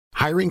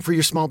Hiring for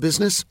your small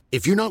business?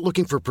 If you're not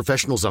looking for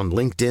professionals on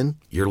LinkedIn,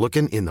 you're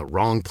looking in the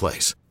wrong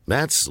place.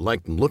 That's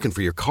like looking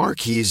for your car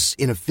keys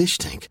in a fish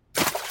tank.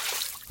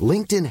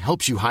 LinkedIn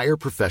helps you hire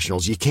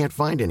professionals you can't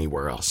find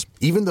anywhere else,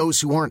 even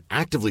those who aren't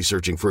actively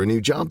searching for a new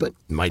job but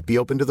might be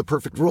open to the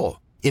perfect role.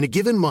 In a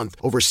given month,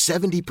 over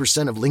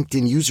 70% of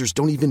LinkedIn users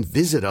don't even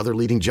visit other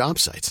leading job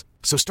sites.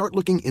 So start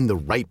looking in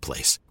the right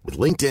place. With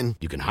LinkedIn,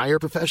 you can hire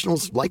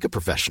professionals like a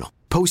professional.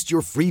 Post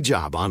your free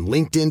job on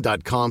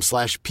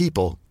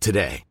linkedin.com/people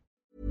today.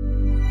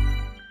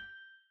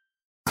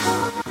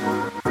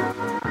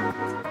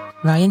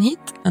 Veien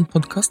hit, en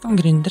podcast om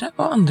gründere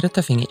og andre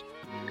tøffinger.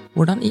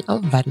 Hvordan i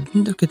all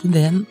verden dukket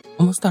ideen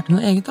om å starte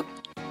noe eget opp?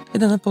 I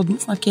denne podden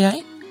snakker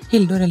jeg,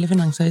 Hilde Orell i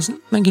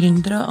Finansavisen, med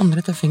gründere og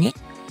andre tøffinger,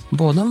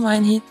 både om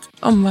veien hit,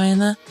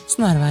 omveiene,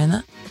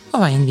 snarveiene og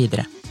veien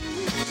videre.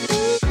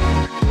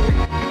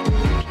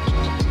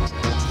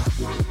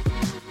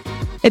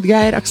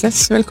 Edgar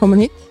Aksnes,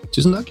 velkommen hit.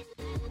 Tusen takk.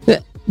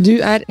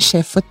 Du er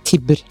sjef for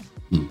Tibber.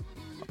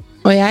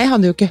 Og jeg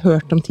hadde jo ikke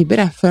hørt om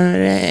Tibber, før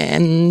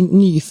en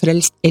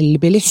nyfrelst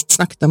elbilist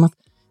snakket om at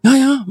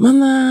men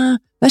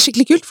det er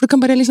skikkelig kult, for du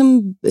kan bare liksom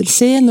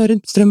se når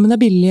strømmen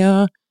er billig,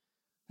 og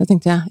da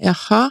tenkte jeg,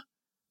 jaha,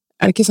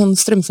 er det ikke sånn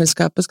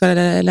strømselskapet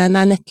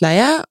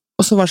nettleie,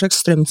 og så hva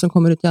slags strøm som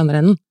kommer ut i andre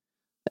enden?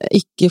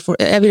 Jeg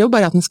vil jo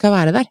bare at den skal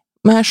være der,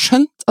 men jeg har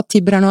skjønt at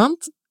Tibber er noe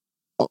annet,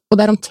 og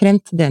det er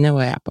omtrent det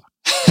nivået jeg er på.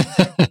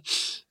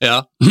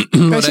 Ja.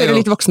 Kan jeg kjøre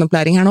litt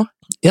voksenopplæring her nå?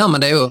 Ja,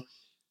 men det er jo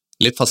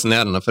litt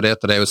fascinerende, for det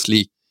er jo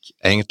slik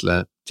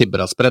egentlig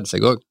Tibber har spredd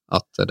seg også,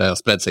 at det har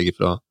spredd seg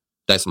fra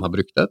de som har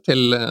brukt det,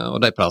 og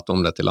de prater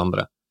om det til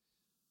andre.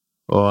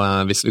 Og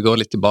hvis vi går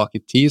litt tilbake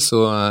i tid,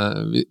 så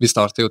vi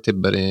startet jo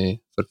Tibber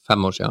for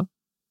 5 år siden.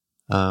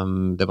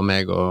 Det var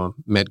meg og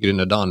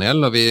medgrunner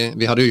Daniel, og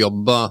vi hadde jo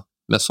jobbet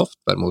med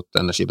software mot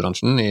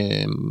energibransjen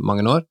i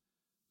mange år,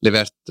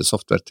 levert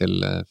software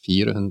til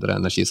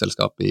 400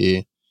 energiselskap i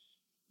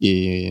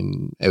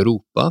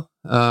Europa.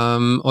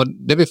 Og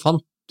det vi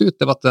fant ut,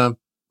 det var at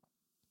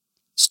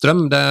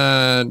strøm, det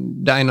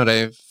er en av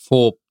de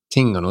få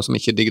tingene som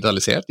ikke er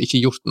digitalisert,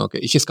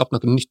 ikke skapt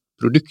noe nytt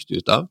produkt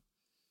ut av.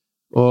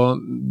 Og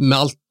med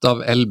alt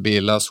av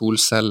elbiler,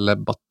 solceller,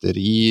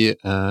 batteri,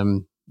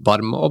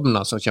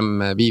 varmeovner som kommer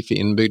med Wi-Fi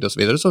innbygd og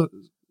så videre, så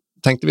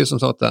tenkte vi som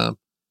så at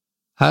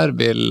her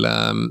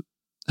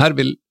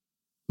vil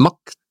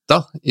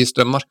makta i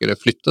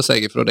strømmarkedet flytte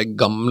seg fra de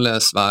gamle,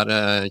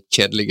 svære,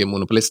 kjedelige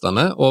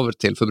monopolistene over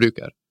til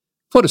forbruker.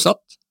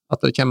 Forutsatt at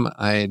det kommer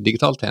en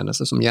digital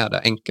tjeneste som gjør det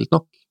enkelt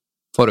nok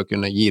for å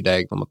kunne gi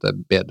deg på en måte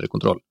bedre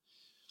kontroll.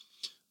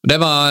 Det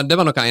var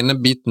nok ene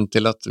biten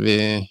til at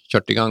vi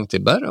kjørte i gang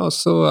Tibber, og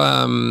så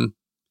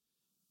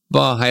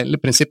var hele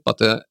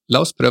prinsippet at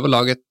la oss prøve å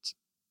lage et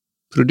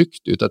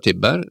produkt ut av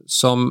Tibber,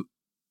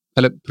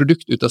 eller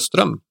produkt ut av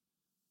strøm.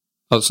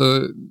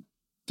 Altså,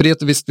 fordi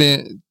at hvis vi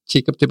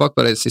kikker tilbake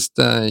på de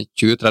siste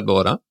 20-30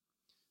 årene,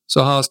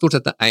 så har stort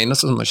sett det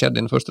eneste som har skjedd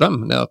innenfor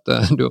strøm, det er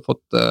at du har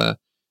fått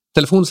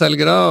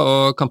telefonselgere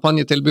og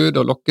kampanjetilbud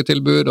og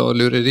lokketilbud og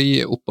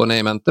lureri opp og ned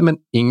i mente, men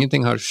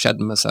ingenting har skjedd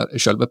med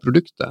selve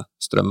produktet,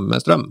 strøm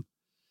med strøm.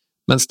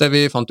 Mens det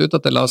vi fant ut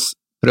at la oss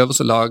prøve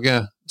å lage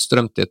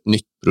strøm til et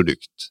nytt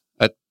produkt.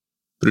 Et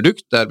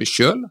produkt der vi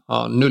selv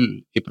har 0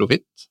 i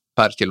profitt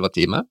per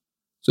kilowattime,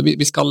 så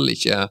vi skal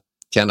ikke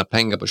tjene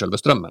penger på selve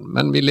strømmen,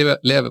 men vi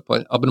lever på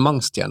en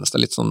abonnementstjeneste,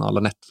 litt sånn à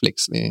la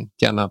Netflix, vi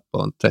tjener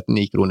på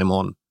 39 kroner i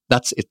måneden.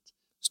 That's it.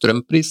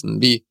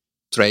 Strømprisen vi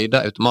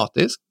trader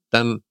automatisk,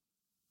 den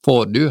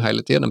får du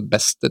hele tiden den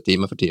beste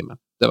time for time.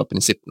 Det var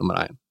prinsipp nummer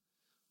 1.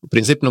 Og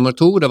prinsipp nummer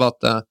 2, det var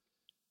at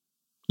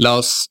la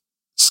oss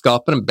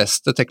skape den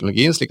beste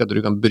teknologien, slik at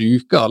du kan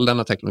bruke all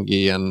denne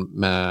teknologien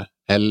med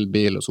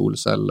elbil og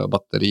solcell og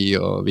batteri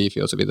og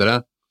wifi og så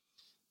videre,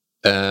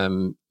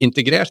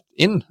 integrert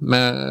inn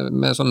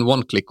med sånn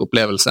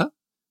one-click-opplevelse,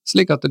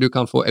 slik at du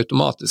kan få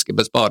automatiske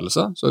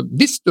besparelser. Så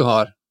hvis du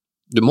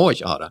må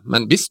ikke ha det,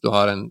 men hvis du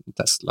har en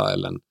Tesla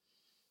eller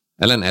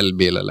en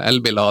elbil, eller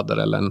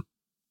elbillader, eller en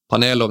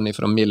panelovn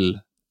fra Mill,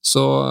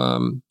 så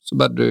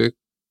bare du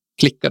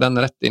klikker den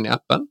rett inn i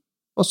appen,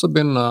 og så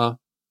begynner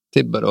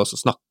Tibber å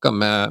snakke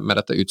med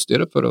dette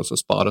utstyret for å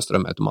spare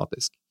strøm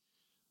automatisk.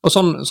 Og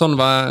sånn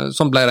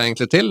ble det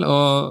egentlig til,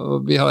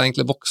 og vi har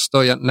egentlig vokst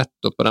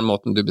nettopp på den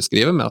måten du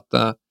beskriver, med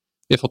at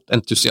vi har fått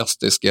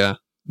entusiastiske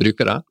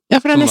brukere. Ja,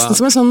 for det er nesten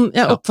som en sånn,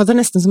 jeg oppfatter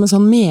nesten som en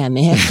sånn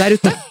menighet der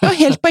ute. Ja,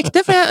 helt på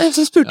ekte, for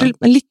jeg spurte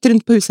litt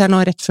rundt på huset her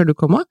nå, rett før du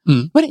kom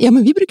også. Ja,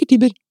 men vi bruker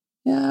Tibber.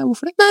 Ja,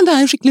 hvorfor det? Nei, det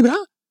er jo skikkelig bra.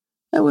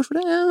 Ja, hvorfor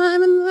det? Ja, nei,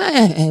 men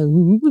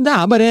det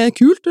er bare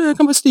kult, du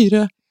kan bare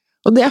styre.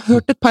 Og det har jeg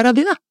hørt et par av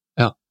de, da.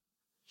 Ja.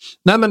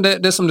 Nei, men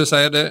det som du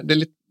sier, det er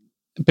litt,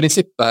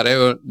 prinsippet her er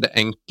jo det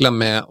enkle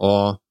med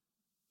å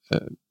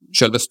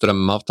selve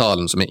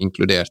strømavtalen som er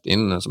inkludert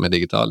inn, som er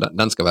digital,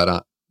 den skal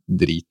være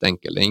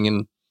dritenkel. Det er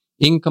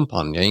ingen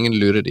kampanje, ingen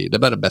lureri, det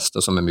er bare det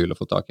beste som er mulig å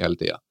få tak i hele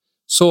tiden.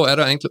 Så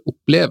er det egentlig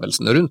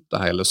opplevelsen rundt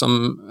det hele, som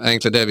er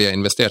egentlig det vi har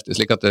investert i,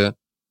 slik at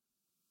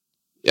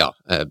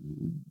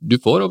du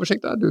får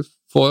oversikt der, du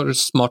får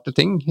smarte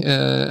ting,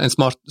 en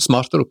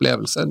smartere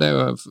opplevelse. Det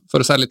jo,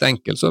 for å si det litt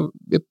enkelt, så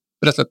vi har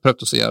rett og slett prøvd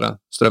å gjøre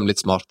strøm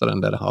litt smartere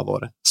enn det har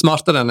vært.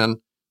 Smartere enn en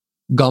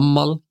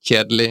gammel,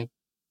 kjedelig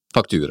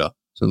faktura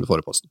som du får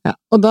i posten. Ja,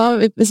 og da,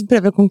 hvis vi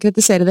prøver å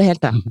konkretisere det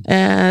helt da,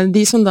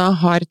 de som da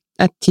har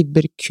et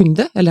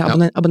Tibber-kunde, eller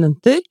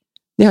abonnenter,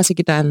 de har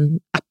sikkert en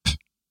app.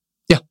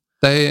 Ja,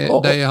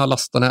 de har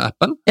lastet ned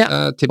appen.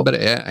 Tibber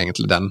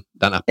egentlig den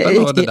appen,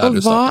 og det der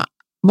du starter.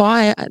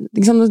 Hva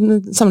liksom,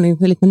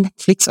 sammenlignet litt med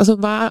Netflix, altså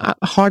hva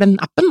har den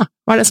appen da?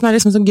 Hva det som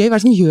liksom så gøy? Hva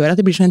det som gjør at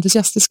de blir så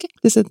entusiastiske,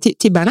 disse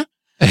tibberne?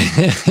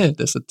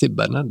 Disse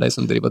tibberne, de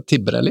som driver og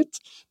tibber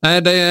litt. Nei,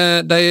 det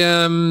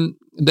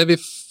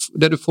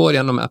du får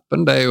gjennom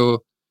appen, det jo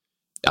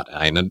det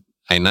ene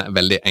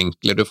veldig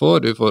enkle du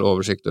får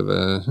oversikt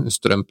over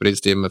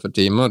strømpristime for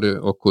time,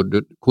 og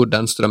hvor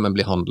den strømmen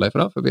blir handlet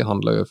ifra, for vi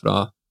handler jo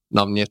fra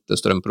navngitte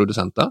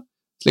strømprodusenter,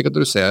 slik at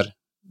du ser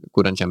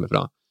hvor den kommer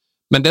fra.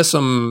 Men det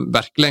som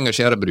virkelig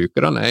engasjerer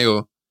brukerne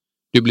jo,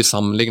 du blir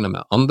sammenlignet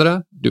med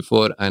andre, du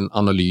får en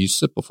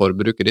analyse på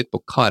forbruket ditt, på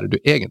hva du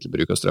egentlig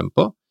bruker strøm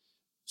på.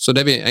 Så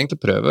det vi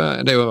egentlig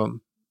prøver, det å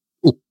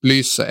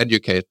opplyse,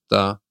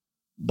 educate,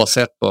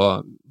 basert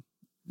på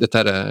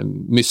dette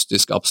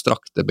mystiske,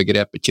 abstrakte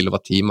begrepet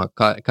kilowattimer,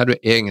 hva du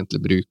egentlig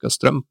bruker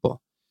strøm på.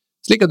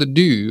 Slik at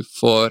du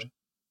får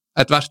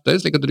et verktøy,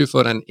 slik at du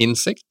får en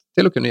innsikt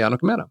til å kunne gjøre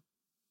noe med det.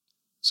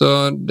 Så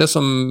det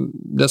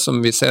som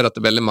vi ser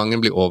at veldig mange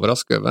blir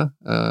overrasket over,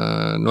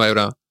 nå jo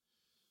det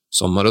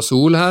sommer og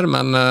sol her,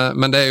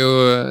 men det jo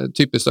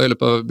typisk øyelig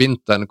på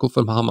vinteren,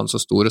 hvorfor har man så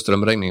store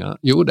strømregninger?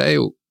 Jo, det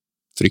jo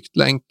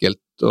fryktelig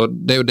enkelt, og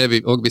det jo det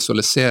vi også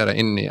visualiserer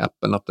inn i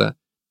appen, at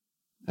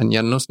en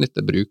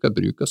gjennomsnittet bruker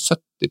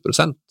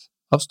 70%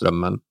 av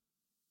strømmen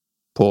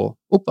på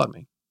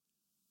oppvarming.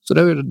 Så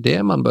det jo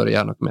det man bør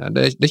gjøre noe med.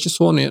 Det ikke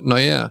så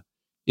nøye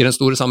i den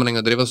store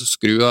sammenhengen å drive og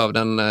skru av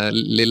den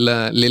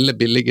lille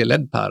billige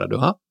LED-pæra du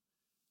har,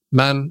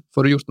 men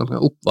for å gjort noe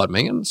med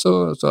oppvarmingen,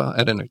 så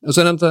det nødt. Og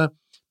så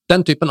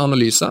den typen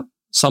analyser,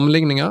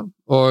 sammenligninger,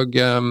 og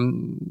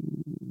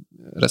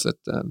rett og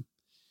slett,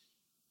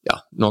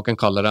 noen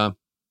kaller det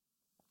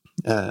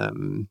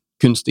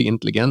kunstig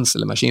intelligens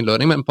eller machine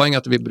learning, men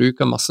poenget at vi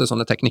bruker masse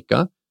sånne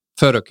teknikker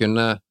for å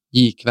kunne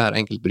gi hver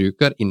enkelt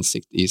bruker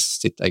innsikt i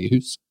sitt eget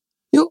hus.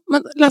 Jo,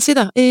 men la oss si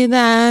da,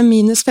 det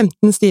minus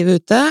 15 stive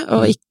ute,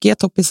 og ikke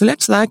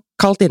toppisolert, så det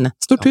kaldt inne.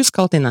 Stort hus,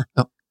 kaldt inne.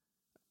 Ja.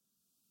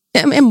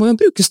 Jeg må jo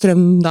bruke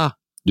strøm da.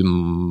 Du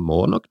må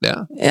nok det.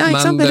 Ja,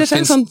 ikke sant? Eller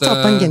en sånn ta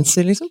på en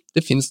genser, liksom.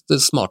 Det finnes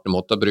smarte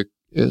måter å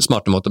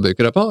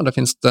bruke det på, og det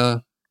finnes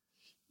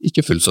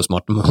ikke fullt så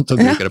smarte måter å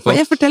bruke det på. Ja,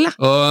 jeg forteller.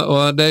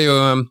 Og det jo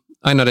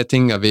en av de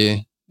tingene vi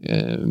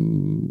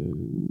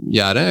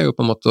gjør, jo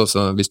på en måte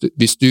også,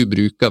 hvis du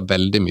bruker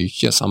veldig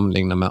mye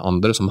sammenlignet med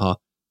andre som har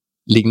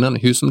lignende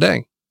hus som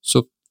deg,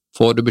 så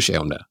får du beskjed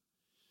om det.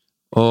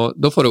 Og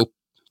da får du opp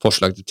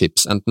forslag til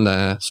tips, enten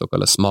det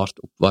såkalt smart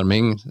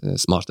oppvarming,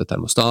 smarte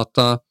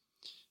termostater,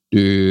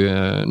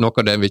 noe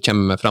av det vi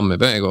kommer frem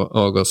med,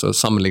 og også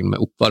sammenligne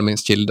med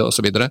oppvarmingskilder og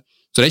så videre.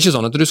 Så det ikke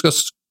sånn at du skal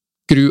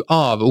skru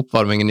av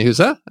oppvarmingen i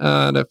huset,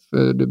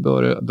 du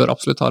bør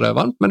absolutt ha det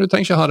varmt, men du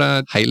trenger ikke ha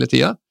det hele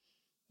tiden.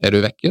 Du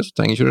vekke, så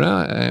trenger ikke du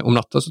det. Om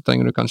natta så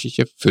trenger du kanskje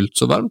ikke fullt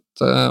så varmt,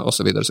 og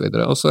så videre, og så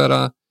videre. Og så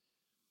det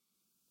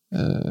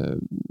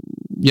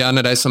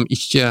gjerne de som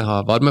ikke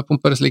har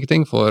varmepumper og slike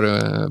ting får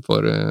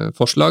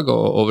forslag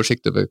og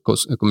oversikt over hvor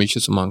mye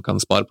som man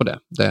kan spare på det.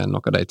 Det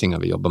noe av de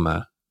tingene vi jobber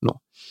med nå.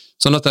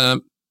 Sånn at,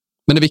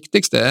 men det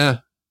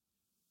viktigste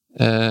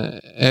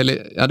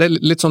det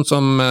litt sånn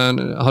som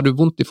har du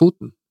vondt i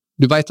foten?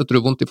 Du vet at du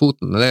har vondt i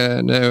foten.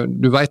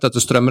 Du vet at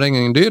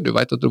strømregningen dyr, du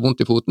vet at du har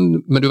vondt i foten,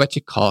 men du vet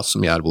ikke hva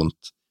som gjør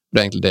vondt. Det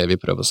egentlig det vi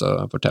prøver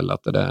å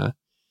fortelle, at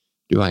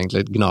du har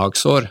egentlig et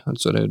gnagsår,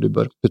 altså du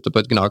bør putte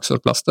på et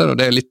gnagsårplaster, og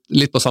det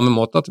litt på samme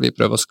måte at vi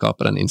prøver å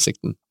skape den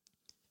innsikten.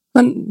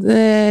 Men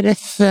det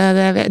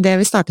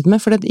vi startet med,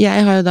 for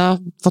jeg har jo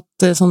da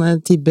fått sånne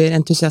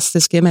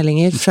Tibber-entusiastiske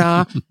meldinger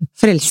fra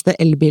frelste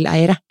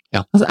elbileiere.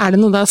 Ja. Altså, det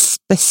noe da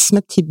spes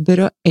med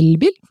Tibber og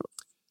elbil?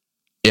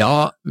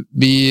 Ja,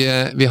 vi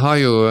har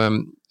jo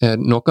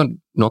noe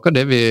av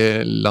det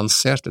vi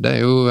lanserte,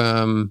 det jo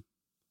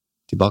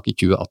tilbake i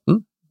 2018,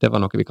 det var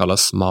noe vi kaller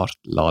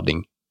smart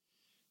lading.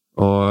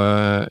 Og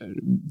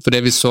for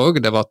det vi så,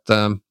 det var at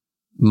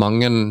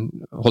mange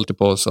holdt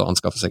på å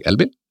anskaffe seg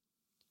elbil,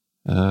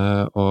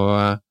 og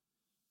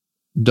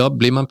da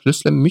blir man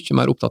plutselig mye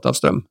mer opptatt av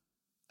strøm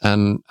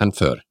enn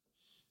før,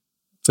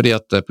 fordi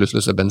at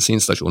plutselig så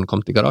bensinstasjonen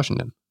kom til garasjen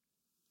din.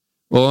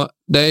 Og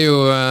det jo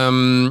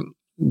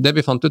det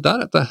vi fant ut der,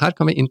 at her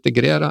kan vi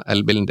integrere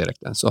elbilen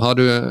direkte. Så har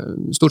du,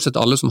 stort sett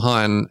alle som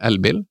har en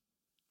elbil,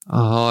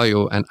 har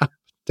jo en app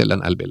til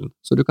den elbilen.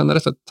 Så du kan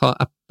rett og slett ta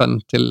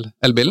appen til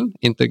elbilen,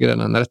 integrere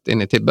den rett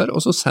inn i Tibber,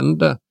 og så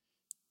sende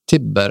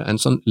Tibber en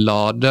sånn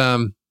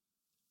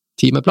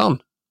ladetimeplan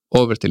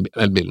over til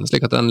elbilen,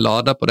 slik at den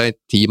lader på de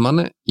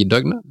timene i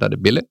døgnet, der det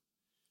er billig,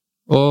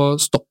 og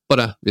stopper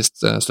det hvis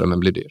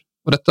strømmen blir dyr.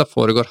 Og dette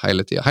foregår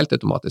hele tiden, helt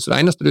automatisk. Så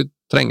det eneste du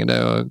trenger, det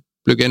å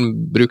plugge inn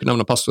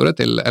brukernavn og passordet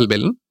til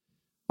elbilen,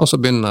 og så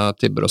begynner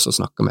Tibber også å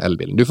snakke med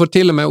elbilen. Du får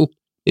til og med opp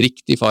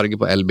riktig farge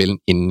på elbilen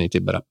inne i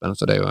Tibber-appen,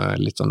 så det er jo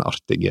litt sånn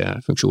artige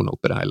funksjoner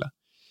oppi det hele.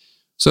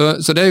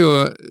 Så det er jo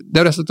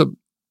rett og slett at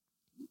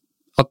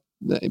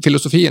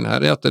filosofien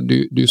her er at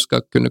du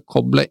skal kunne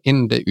koble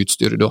inn det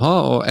utstyret du har,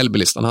 og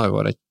elbilistene har jo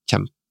vært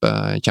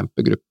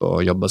kjempegruppe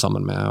å jobbe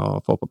sammen med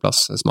og få på plass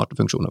smarte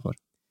funksjoner for.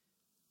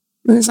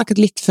 Men vi snakket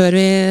litt før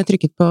vi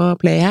trykket på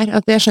play her,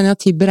 at jeg skjønner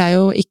at Tibber er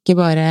jo ikke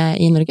bare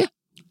i Norge.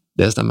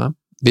 Det stemmer.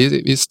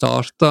 Vi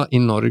startet i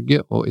Norge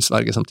og i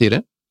Sverige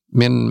samtidig.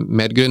 Min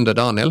medgründer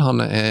Daniel,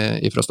 han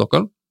er fra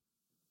Stockholm.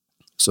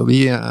 Så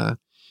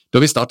da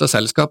vi startet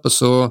selskapet,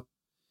 så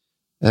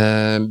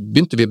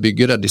begynte vi å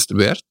bygge det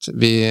distribuert.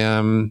 Vi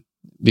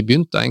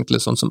begynte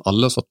egentlig sånn som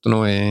alle satt nå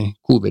i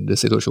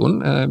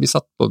covid-situasjonen. Vi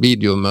satt på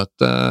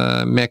videomøte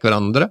med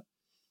hverandre,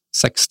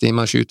 6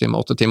 timer, 7 timer,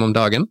 8 timer om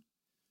dagen.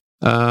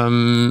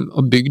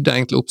 Og bygde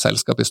egentlig opp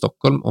selskap i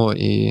Stockholm og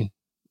i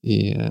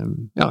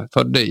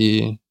Førde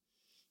i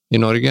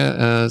Norge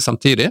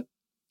samtidig.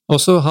 Og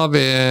så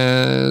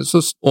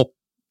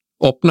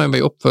åpnet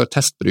vi opp for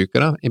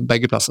testbrukere i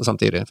begge plasser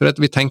samtidig. For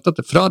vi tenkte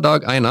at fra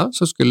dag 1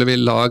 så skulle vi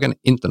lage en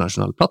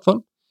internasjonal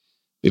plattform.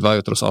 Vi var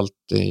jo tross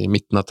alt i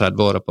midten av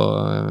 30-året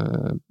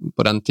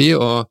på den tid,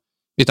 og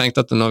vi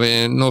tenkte at når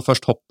vi nå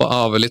først hopper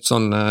av litt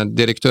sånn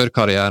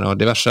direktørkarriere og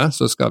diverse,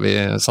 så skal vi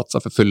satse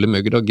for fulle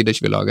mugg. Da gidder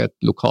ikke vi lage et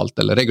lokalt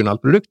eller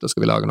regionalt produkt, da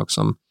skal vi lage noe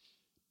som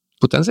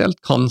potensielt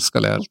kan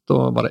skalert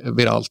og være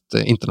viralt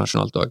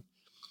internasjonalt også.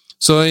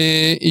 Så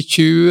i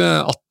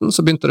 2018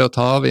 så begynte det å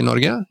ta av i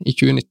Norge, i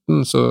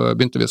 2019 så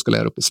begynte vi å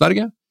skalere opp i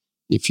Sverige,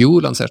 i fjor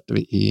lanserte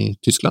vi i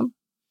Tyskland.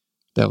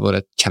 Det har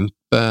vært et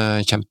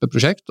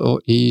kjempeprosjekt,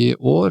 og i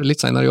år,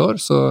 litt senere i år,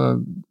 nå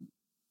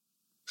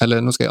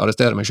skal jeg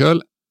arrestere meg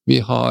selv,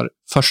 vi har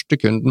første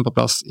kunden på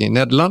plass i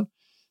Nederland.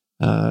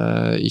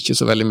 Ikke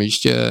så veldig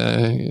mye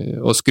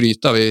å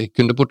skryte av i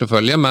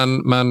kundeportefølje,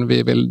 men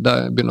vi vil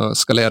begynne å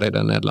skalere i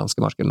det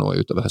nederlandske markedet nå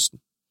utover høsten.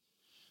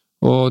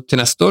 Og til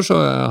neste år så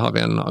har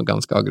vi en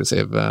ganske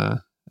aggressiv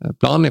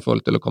plan i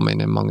forhold til å komme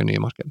inn i mange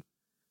nye markeder.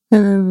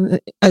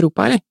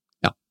 Europa, eller?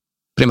 Ja,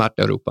 primært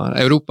Europa.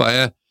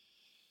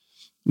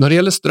 Når det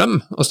gjelder strøm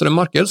og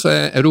strømmarked, så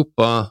er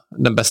Europa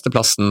den beste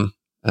plassen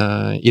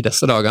i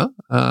disse dager,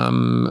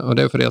 og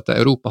det er jo fordi at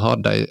Europa har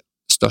de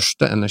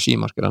største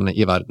energimarkedene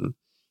i verden.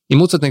 I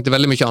motsetning til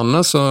veldig mye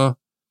annet så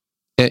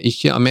er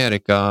ikke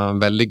Amerika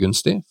veldig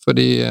gunstig,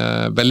 fordi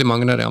veldig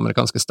mange av de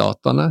amerikanske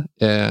statene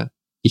er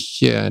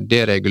ikke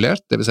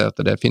deregulert, det vil si at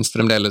det finnes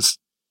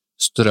fremdeles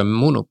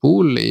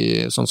strømmonopol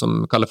i sånn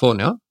som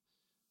California,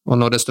 og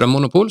når det er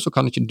strømmonopol så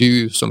kan ikke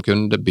du som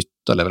kunde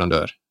bytte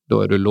leverandør, da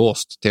er du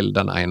låst til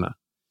den ene.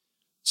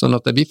 Sånn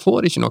at vi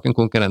får ikke noen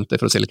konkurrenter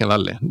fra Silicon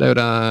Valley. Det er jo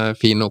det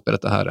fine oppi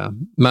dette her.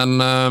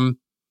 Men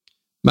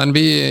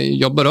vi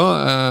jobber da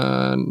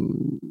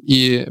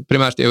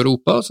primært i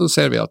Europa, så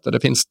ser vi at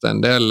det finnes en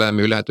del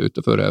muligheter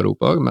utenfor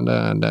Europa, men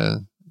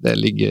det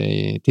ligger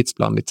i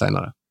tidsplanen litt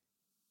senere.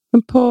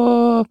 Men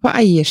på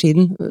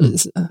eiersiden,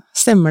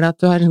 stemmer det at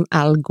du har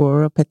Al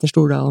Gore og Petter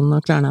Stordalen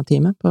og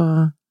Klarna-teamet på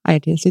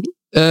eiertidssiden?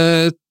 2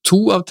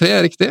 av 3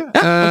 er riktig.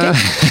 Ja, ok.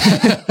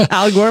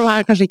 Al Gore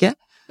var kanskje ikke?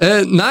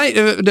 Nei,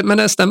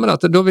 men det stemmer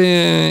at da vi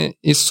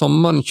i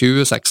sommeren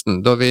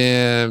 2016, da vi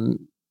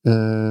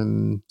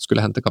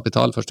skulle hente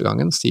kapital første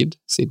gangen, seed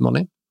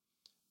money,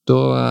 da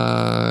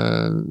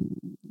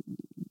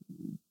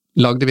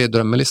lagde vi en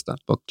drømmeliste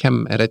på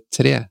hvem er de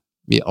 3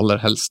 vi aller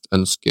helst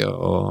ønsker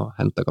å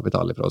hente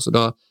kapital ifra. Så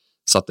da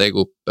satte jeg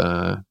opp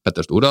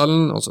Petter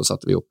Stordalen, og så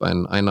satte vi opp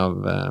en av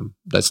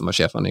de som var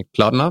sjefene i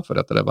Klarna, for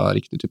at det var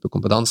riktig type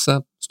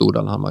kompetanse.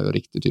 Stordalen han var jo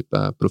riktig type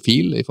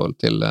profil i forhold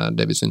til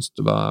det vi syntes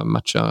det var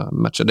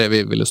matcha det vi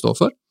ville stå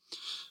for.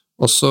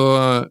 Og så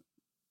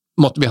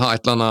måtte vi ha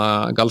et eller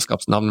annet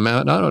galskapsnavn med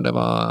der, og det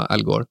var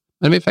Al Gore.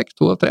 Men vi fikk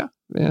 2 av 3.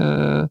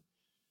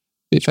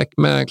 Vi fikk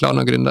med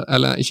Klarna-gründeren,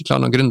 eller ikke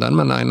Klarna-gründeren,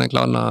 men en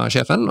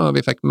Klarna-sjefen, og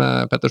vi fikk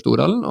med Petter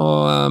Stordalen,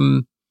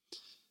 og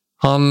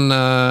han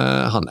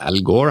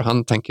Al Gore,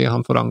 han tenker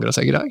han forandrer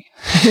seg i dag.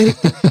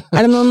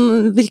 Er det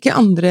hvilke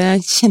andre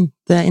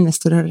kjente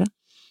investorer har dere?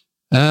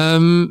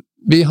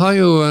 Vi har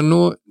jo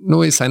nå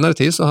i senere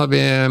tid så har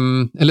vi,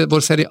 eller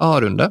vår serie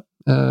A-runde,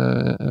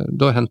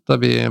 da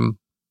hentet vi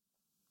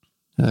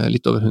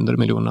litt over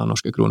 100 millioner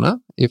norske kroner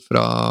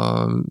fra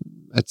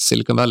et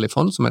Silicon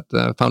Valley-fond som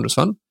heter Founders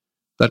Fund,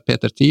 der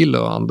Peter Thiel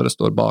og andre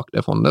står bak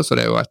det fondet, så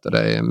det er jo et av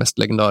de mest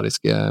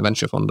legendariske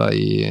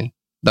venturefondene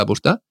der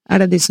borte.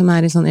 Er det de som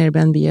er i sånn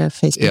Airbnb og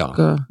Facebook?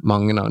 Ja,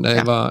 mange av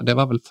dem. Det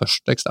var vel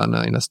første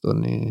eksterne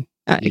investoren i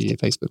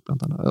Facebook,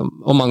 blant annet,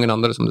 og mange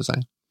andre, som du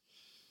sier.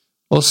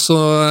 Og så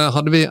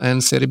hadde vi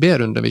en serie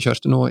B-runde vi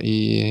kjørte nå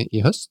i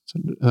høst.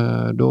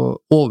 Da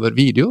over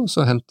video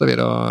så hentet vi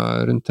da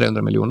rundt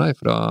 300 millioner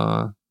fra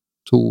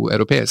 2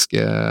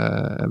 europeiske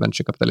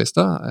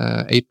venturekapitalister,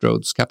 Eight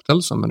Roads Capital,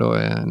 som da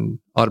er en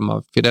arm av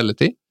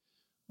Fidelity,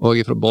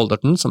 og fra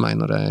Balderton, som er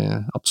en av de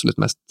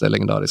absolutt mest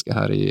legendariske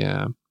her i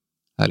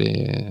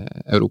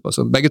Europa.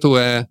 Så begge 2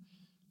 er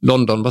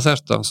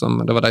London-basert,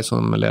 det var de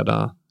som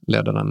ledet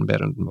leder den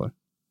B-runden vår.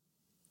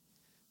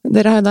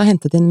 Dere har da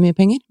hentet inn mye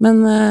penger,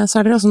 men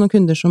så dere også noen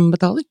kunder som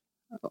betaler.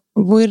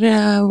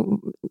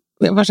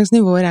 Hva slags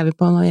nivåer vi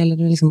på når det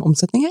gjelder liksom,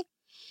 omsetning her?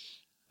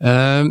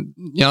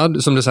 Ja,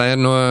 som du sier,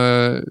 nå,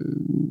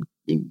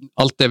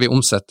 alt det vi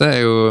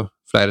omsetter jo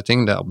flere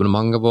ting. Det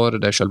abonnementet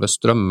vårt, det selve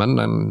strømmen,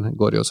 den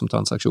går jo som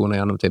transaksjoner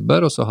gjennom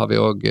Tibber, og så har vi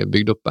også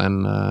bygd opp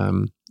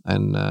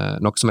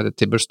noe som heter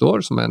Tibber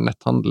Store, som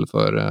netthandel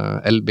for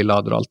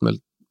elbillader og alt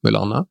mulig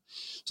annet.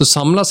 Så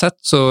samlet sett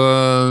så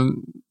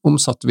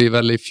omsatte vi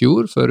vel i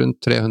fjor for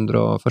rundt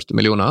 340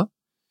 millioner,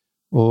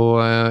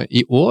 og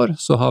i år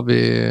så har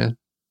vi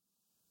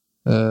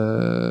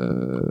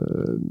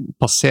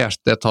passert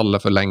det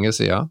tallet for lenge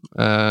siden,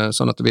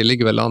 sånn at vi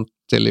ligger vel an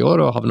til i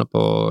år og havner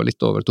på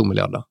litt over 2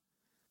 milliarder.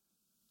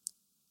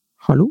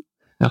 Hallo?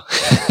 Ja.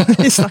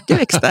 Vi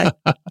snakker vekst der.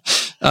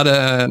 Ja, det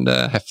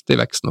er heftig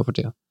vekst nå for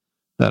tiden.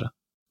 Det er det.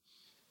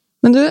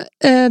 Men du,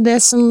 det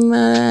som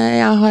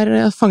jeg har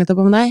fanget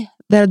opp om deg,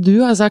 det du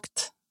har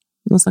sagt,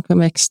 nå snakker vi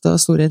om vekst og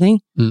store ting,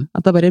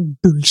 at det er bare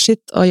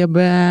bullshit å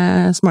jobbe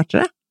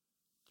smartere.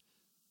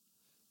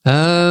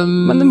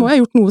 Men du må jo ha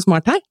gjort noe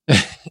smart her.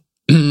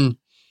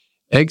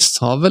 Jeg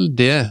sa vel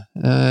det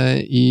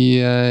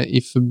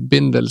i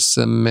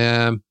forbindelse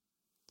med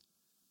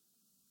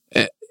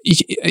jeg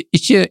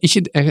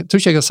tror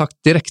ikke jeg har sagt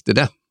direkte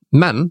det,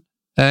 men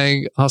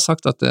jeg har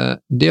sagt at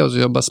det å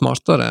jobbe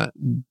smartere,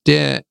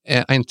 det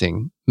er en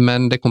ting,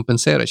 men det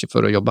kompenserer ikke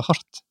for å jobbe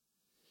hardt.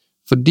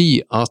 Fordi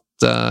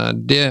at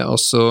det å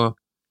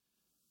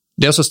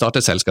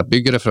starte et selskap,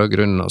 bygge det fra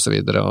grunnen og så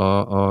videre,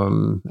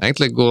 og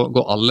egentlig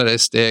gå alle de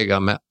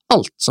stegene med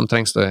alt som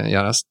trengs å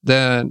gjøres,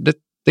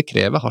 det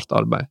krever hardt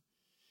arbeid.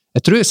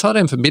 Jeg tror jeg sa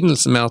det i en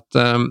forbindelse med at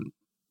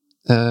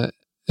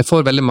jeg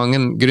får veldig mange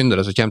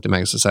gründere som kommer til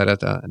meg og sier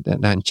at det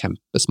er en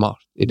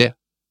kjempesmart idé,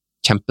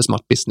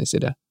 kjempesmart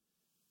business-idé.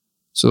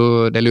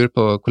 Så de lurer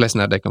på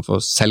hvordan de kan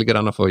få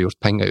selgerne og få gjort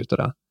penger ut av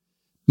det.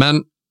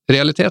 Men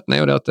realiteten er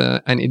jo det at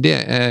en idé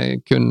er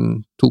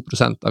kun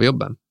 2% av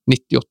jobben.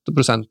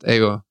 98% er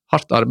jo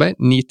hardt arbeid,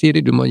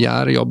 nitidig, du må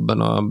gjøre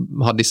jobben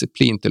og ha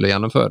disiplin til å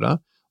gjennomføre det.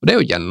 Og det er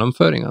jo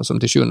gjennomføringen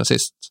som til sjuende og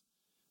sist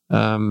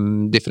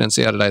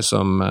differensierer de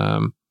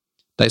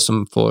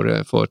som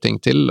får ting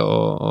til,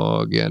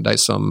 og de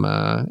som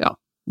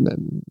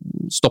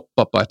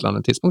stopper på et eller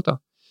annet tidspunkt. Da.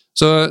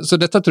 Så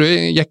dette tror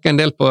jeg gikk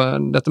en del på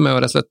dette med å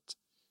rett og slett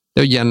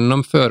det å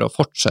gjennomføre og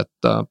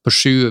fortsette på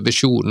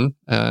visjonen.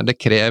 Det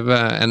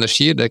krever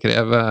energi, det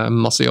krever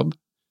masse jobb,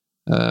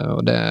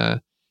 og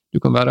du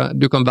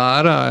kan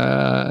være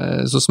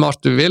så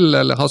smart du vil,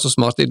 eller ha så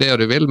smarte ideer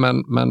du vil,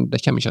 men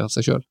det kommer ikke av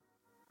seg selv.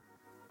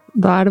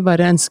 Da er det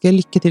bare å ønske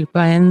lykke til på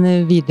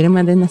veien videre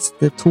med de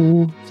neste 2,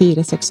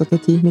 4, 6, 8,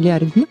 10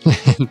 milliardene.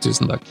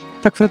 Tusen takk.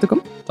 Takk for at du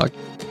kom. Takk.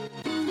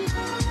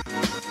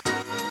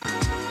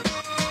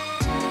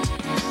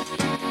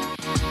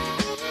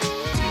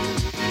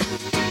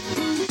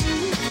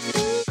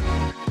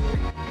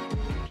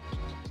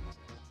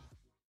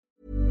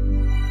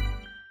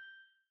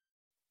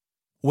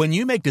 When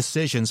you make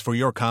decisions for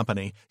your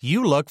company,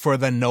 you look for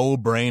the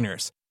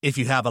no-brainers. If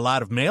you have a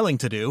lot of mailing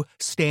to do,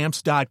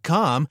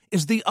 Stamps.com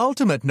is the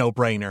ultimate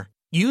no-brainer.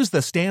 Use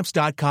the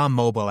Stamps.com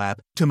mobile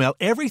app to mail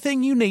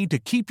everything you need to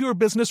keep your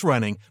business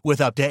running with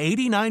up to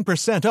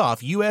 89%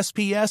 off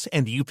USPS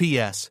and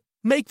UPS.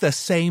 Make the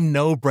same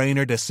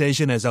no-brainer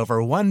decision as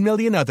over 1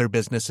 million other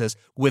businesses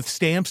with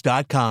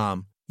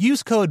Stamps.com.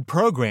 Use code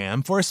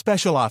PROGRAM for a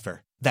special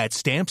offer. That's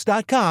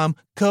Stamps.com,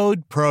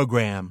 code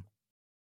PROGRAM.